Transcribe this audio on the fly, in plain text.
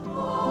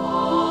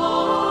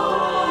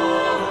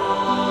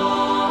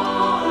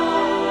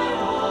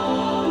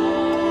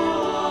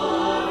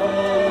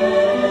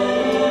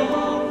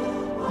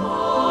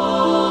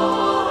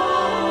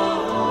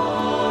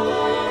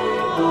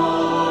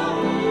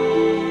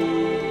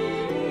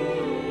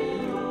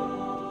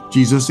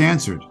Jesus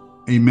answered,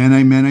 Amen,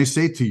 amen, I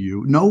say to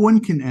you, no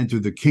one can enter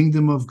the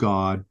kingdom of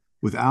God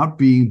without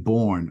being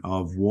born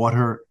of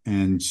water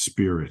and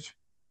spirit.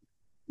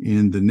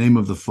 In the name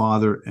of the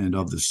Father, and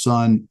of the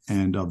Son,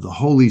 and of the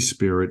Holy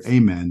Spirit,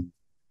 amen.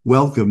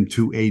 Welcome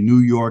to a New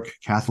York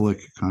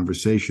Catholic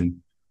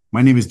Conversation.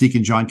 My name is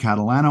Deacon John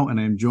Catalano, and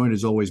I am joined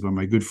as always by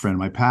my good friend,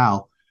 my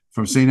pal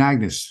from St.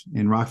 Agnes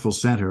in Rockville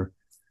Center,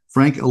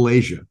 Frank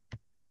Alasia.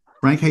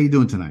 Frank, how you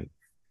doing tonight?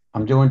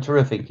 I'm doing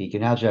terrific,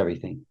 Deacon. How's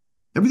everything?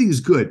 Everything is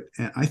good.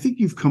 I think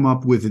you've come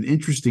up with an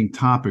interesting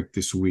topic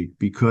this week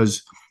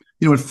because,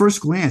 at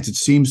first glance, it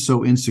seems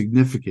so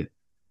insignificant.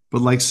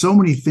 But like so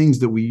many things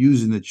that we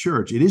use in the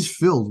church, it is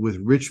filled with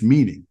rich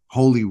meaning,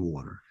 holy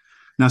water.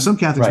 Now, some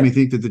Catholics may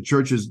think that the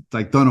church has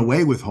done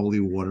away with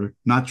holy water.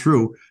 Not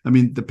true. I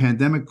mean, the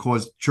pandemic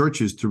caused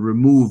churches to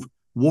remove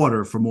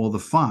water from all the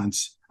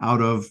fonts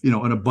out of,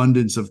 an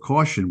abundance of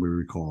caution, we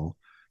recall,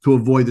 to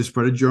avoid the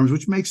spread of germs,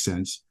 which makes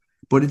sense.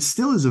 But it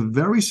still is a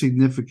very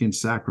significant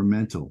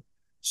sacramental.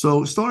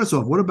 So start us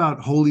off. What about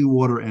holy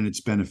water and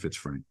its benefits,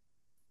 Frank?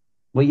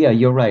 Well, yeah,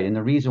 you're right. And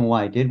the reason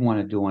why I did want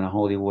to do on a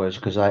holy water is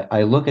because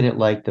I look at it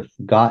like the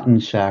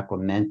forgotten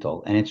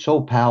sacramental, and it's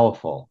so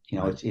powerful.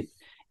 But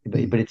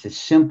it's a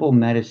simple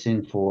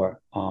medicine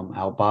for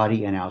our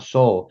body and our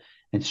soul.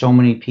 And so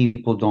many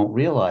people don't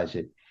realize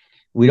it.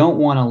 We don't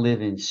want to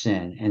live in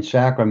sin, and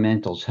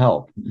sacramentals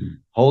help.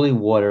 Holy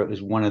water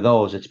is one of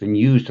those that's been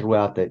used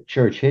throughout the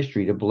church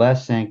history to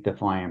bless,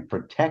 sanctify, and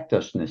protect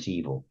us from this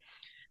evil.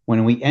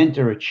 When we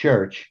enter a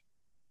church,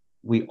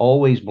 we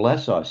always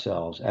bless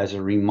ourselves as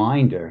a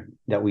reminder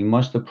that we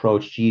must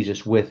approach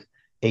Jesus with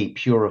a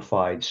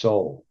purified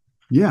soul.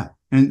 Yeah.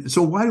 And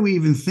so why do we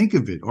even think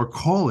of it or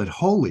call it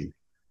holy?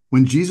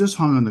 When Jesus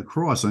hung on the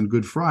cross on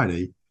Good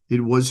Friday,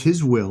 it was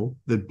his will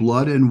that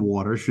blood and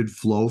water should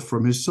flow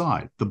from his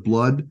side, the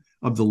blood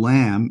of the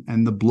Lamb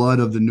and the blood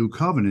of the new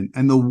covenant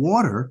and the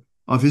water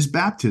of his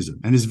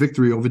baptism and his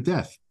victory over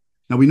death.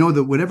 Now we know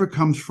that whatever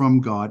comes from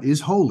God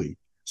is holy.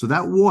 So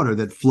that water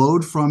that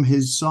flowed from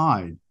his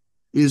side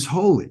is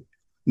holy.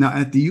 Now,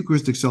 at the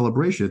Eucharistic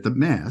celebration, at the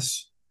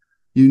Mass,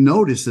 you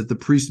notice that the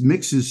priest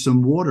mixes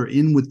some water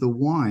in with the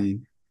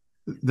wine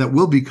that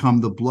will become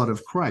the blood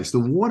of Christ. The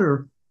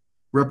water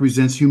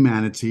represents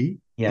humanity,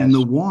 yes, and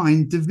the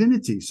wine,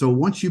 divinity. So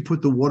once you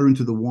put the water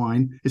into the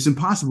wine, it's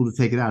impossible to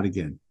take it out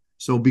again.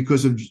 So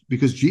because of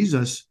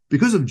Jesus,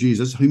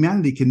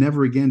 humanity can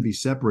never again be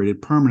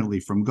separated permanently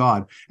from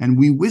God. And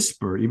we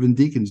whisper, even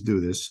deacons do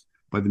this,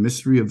 by the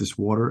mystery of this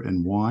water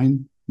and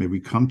wine, may we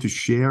come to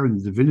share in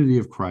the divinity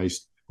of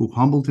Christ, who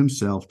humbled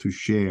himself to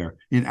share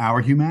in our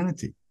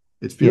humanity.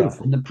 It's beautiful.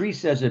 Yeah, and the priest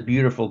says a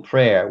beautiful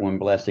prayer when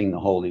blessing the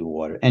holy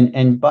water.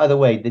 And by the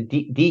way, the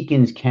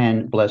deacons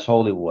can bless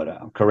holy water,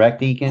 correct,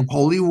 Deacon?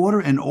 Holy water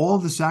and all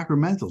the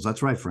sacramentals.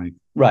 That's right, Frank.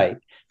 Right.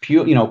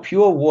 Pure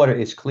water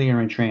is clear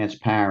and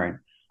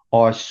transparent.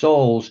 Our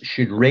souls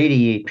should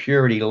radiate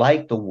purity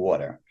like the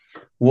water.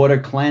 Water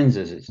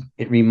cleanses us.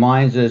 It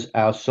reminds us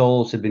our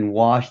souls have been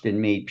washed and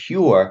made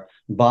pure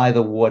by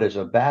the waters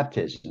of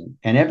baptism.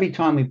 And every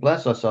time we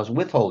bless ourselves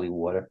with holy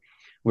water,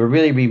 we're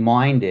really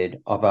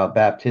reminded of our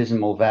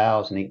baptismal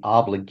vows and the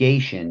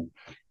obligation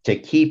to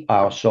keep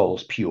our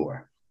souls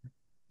pure.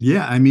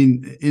 Yeah, I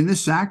mean, in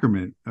this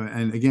sacrament,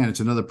 and again, it's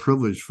another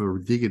privilege for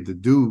a deacon to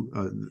do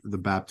the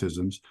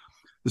baptisms,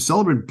 the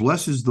celebrant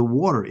blesses the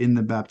water in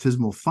the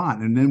baptismal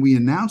font. And then we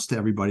announce to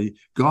everybody,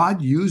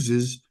 God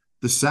uses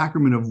the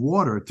sacrament of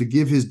water to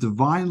give his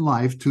divine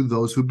life to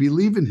those who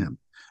believe in him.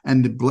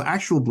 And the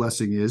actual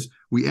blessing is,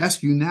 we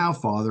ask you now,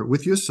 Father,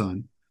 with your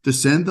Son, to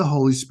send the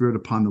Holy Spirit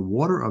upon the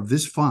water of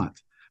this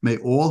font. May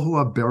all who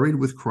are buried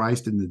with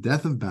Christ in the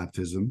death of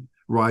baptism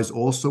rise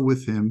also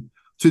with him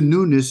to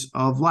newness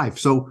of life.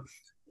 So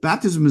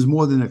baptism is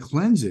more than a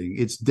cleansing.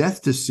 It's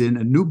death to sin,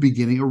 a new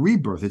beginning, a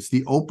rebirth. It's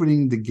the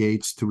opening the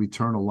gates to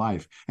eternal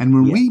life. And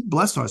when we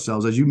bless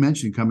ourselves, as you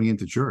mentioned, coming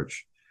into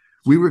church,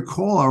 we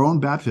recall our own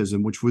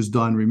baptism, which was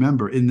done,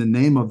 remember, in the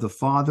name of the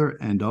Father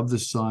and of the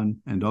Son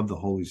and of the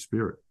Holy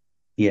Spirit.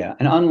 Yeah,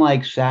 and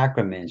unlike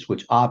sacraments,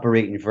 which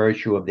operate in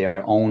virtue of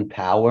their own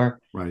power,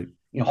 right?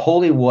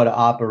 Holy water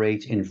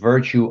operates in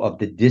virtue of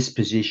the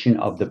disposition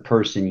of the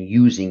person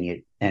using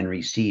it and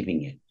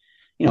receiving it.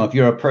 If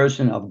you're a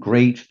person of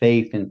great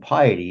faith and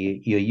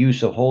piety, your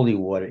use of holy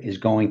water is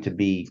going to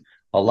be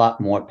a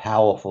lot more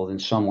powerful than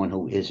someone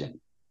who isn't.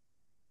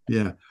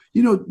 Yeah.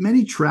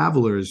 Many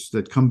travelers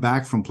that come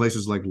back from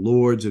places like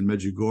Lourdes and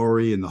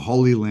Medjugorje and the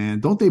Holy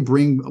Land, don't they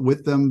bring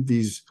with them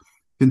these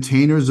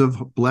containers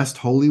of blessed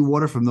holy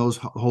water from those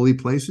holy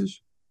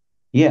places?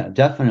 Yeah,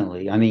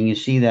 definitely. I mean, you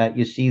see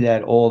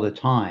that all the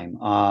time.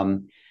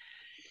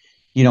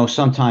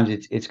 Sometimes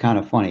it's kind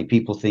of funny.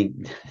 People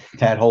think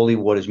that holy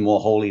water is more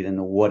holy than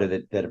the water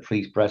that a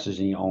priest presses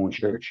in your own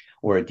church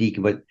or a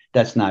deacon, but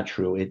that's not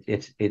true.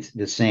 It's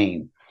the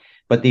same.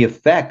 But the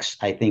effects,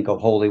 I think, of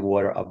holy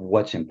water, of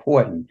what's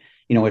important,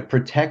 it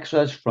protects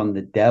us from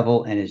the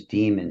devil and his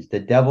demons. The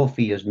devil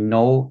fears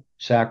no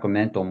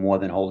sacramental more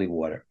than holy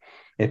water.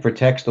 It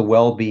protects the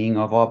well-being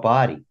of our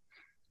body.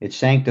 It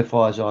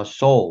sanctifies our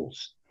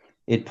souls.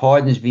 It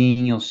pardons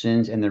venial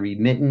sins and the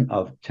remitting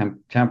of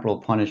temporal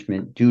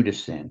punishment due to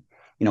sin.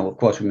 Of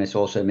course, we must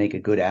also make a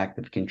good act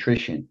of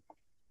contrition.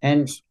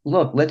 And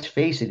look, let's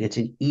face it, it's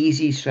an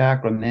easy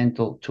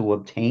sacramental to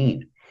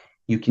obtain.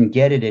 You can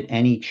get it at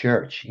any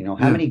church. How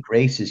Yeah. many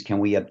graces can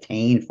we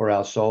obtain for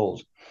our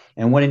souls?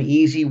 And what an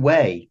easy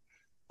way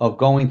of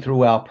going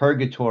through our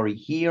purgatory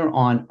here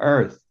on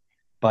earth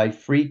by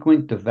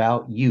frequent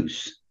devout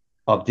use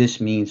of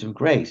this means of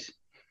grace.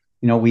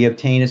 We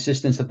obtain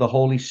assistance of the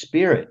Holy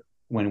Spirit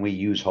when we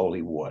use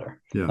holy water.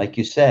 Yeah. Like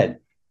you said,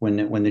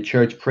 when the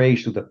church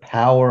prays through the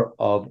power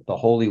of the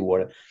holy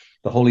water,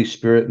 the Holy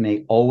Spirit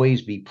may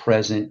always be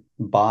present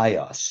by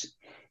us.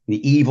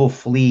 The evil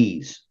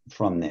flees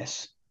from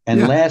this. And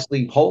Yeah.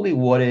 lastly, holy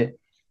water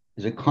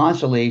is a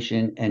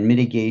consolation and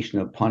mitigation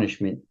of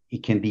punishment.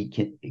 It can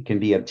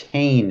be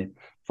obtained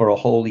for a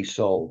holy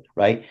soul,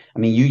 right? I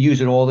mean, you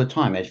use it all the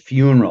time at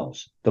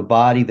funerals. The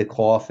body, the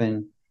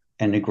coffin,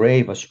 and the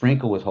grave are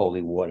sprinkled with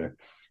holy water.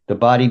 The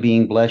body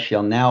being blessed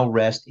shall now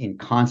rest in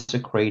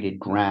consecrated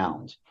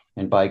ground,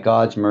 and by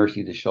God's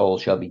mercy the soul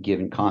shall be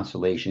given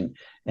consolation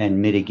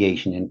and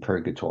mitigation in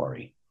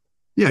purgatory.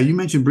 Yeah. You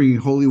mentioned bringing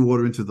holy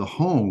water into the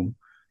home,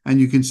 and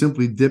you can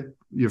simply dip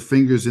your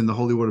fingers in the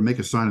holy water, make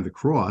a sign of the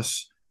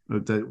cross,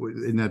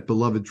 in that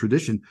beloved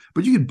tradition.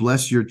 But you can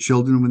bless your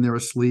children when they're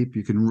asleep.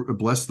 You can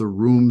bless the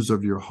rooms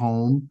of your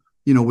home,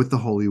 with the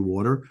holy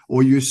water,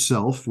 or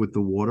yourself with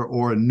the water,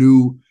 or a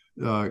new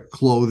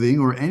clothing,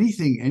 or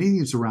anything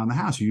that's around the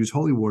house. You use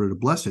holy water to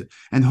bless it.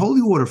 And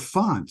holy water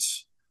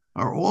fonts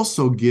are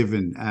also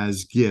given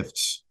as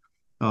gifts,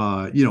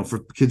 for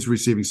kids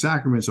receiving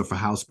sacraments, or for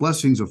house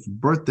blessings, or for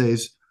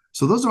birthdays.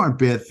 So those aren't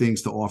bad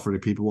things to offer to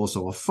people.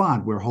 Also, a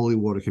font where holy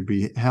water can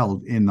be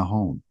held in the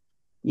home.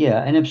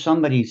 Yeah, and if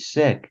somebody's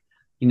sick,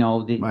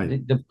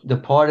 Right. the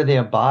part of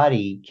their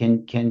body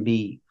can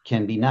be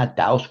not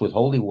doused with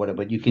holy water,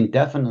 but you can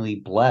definitely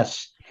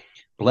bless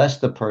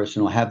the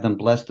person, or have them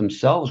bless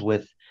themselves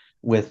with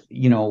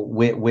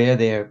where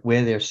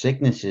their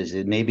sickness is.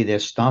 Maybe their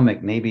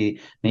stomach, maybe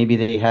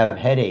they have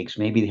headaches,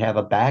 maybe they have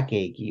a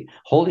backache.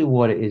 Holy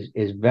water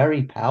is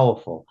very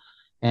powerful,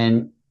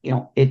 and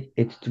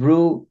it's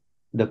through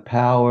the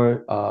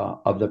power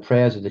of the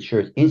prayers of the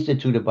church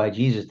instituted by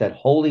Jesus that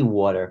holy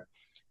water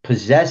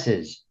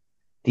possesses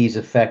these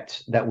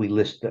effects that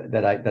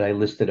I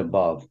listed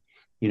above.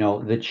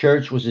 The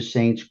church was a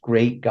saint's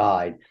great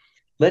guide.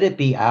 Let it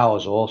be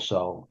ours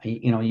also.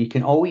 You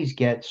can always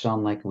get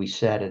some, like we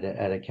said,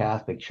 at a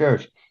Catholic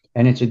church,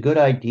 and it's a good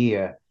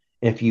idea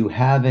if you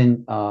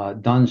haven't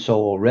done so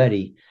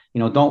already.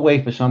 Don't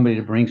wait for somebody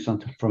to bring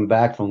something from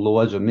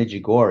Lourdes or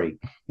Medjugorje.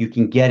 You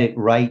can get it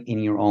right in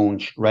your own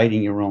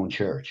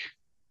church.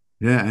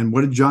 Yeah. And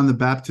what did John the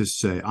Baptist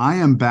say? I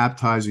am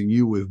baptizing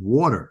you with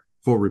water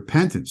for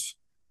repentance,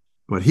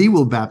 but he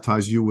will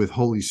baptize you with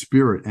Holy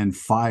Spirit and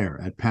fire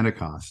at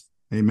Pentecost.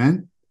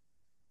 Amen.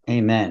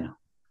 Amen.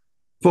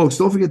 Folks,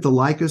 don't forget to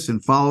like us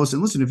and follow us.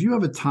 And listen, if you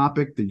have a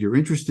topic that you're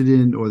interested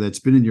in, or that's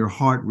been in your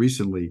heart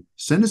recently,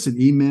 send us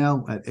an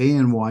email at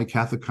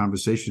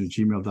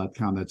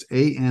anycatholicconversation@gmail.com. That's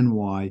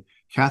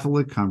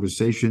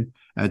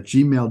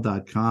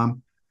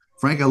anycatholicconversation@gmail.com.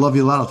 Frank, I love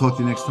you a lot. I'll talk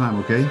to you next time,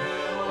 okay?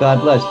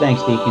 God bless.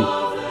 Thanks, Deacon.